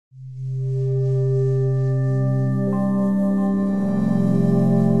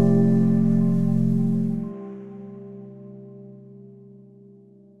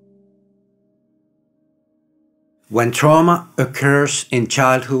When trauma occurs in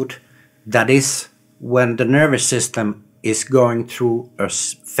childhood, that is, when the nervous system is going through a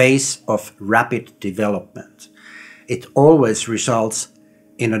phase of rapid development, it always results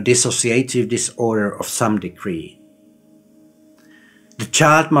in a dissociative disorder of some degree. The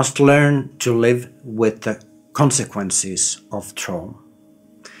child must learn to live with the consequences of trauma,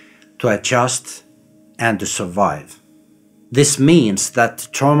 to adjust and to survive. This means that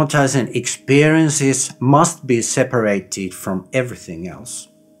traumatizing experiences must be separated from everything else.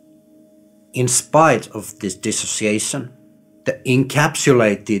 In spite of this dissociation, the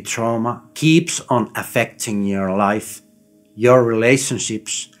encapsulated trauma keeps on affecting your life, your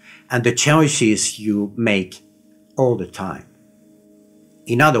relationships, and the choices you make all the time.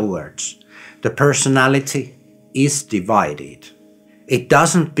 In other words, the personality is divided. It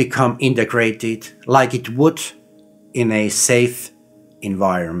doesn't become integrated like it would in a safe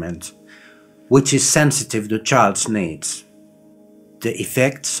environment, which is sensitive to child's needs. The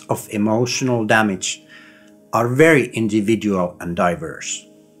effects of emotional damage are very individual and diverse.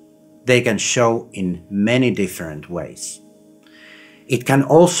 They can show in many different ways. It can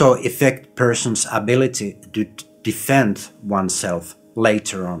also affect a person's ability to defend oneself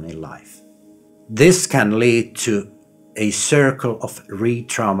later on in life. This can lead to a circle of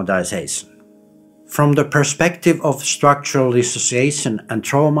re-traumatization. From the perspective of structural dissociation and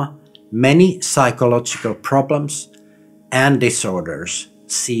trauma, many psychological problems and disorders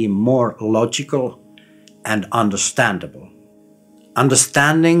seem more logical and understandable.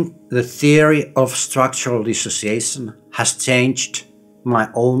 Understanding the theory of structural dissociation has changed my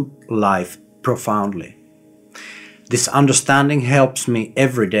own life profoundly. This understanding helps me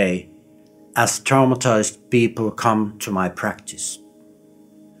every day as traumatized people come to my practice.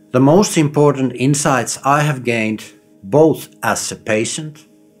 The most important insights I have gained, both as a patient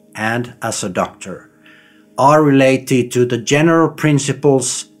and as a doctor, are related to the general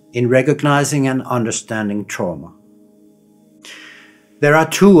principles in recognizing and understanding trauma. There are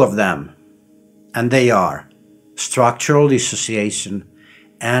two of them, and they are structural dissociation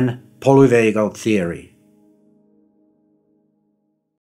and polyvagal theory.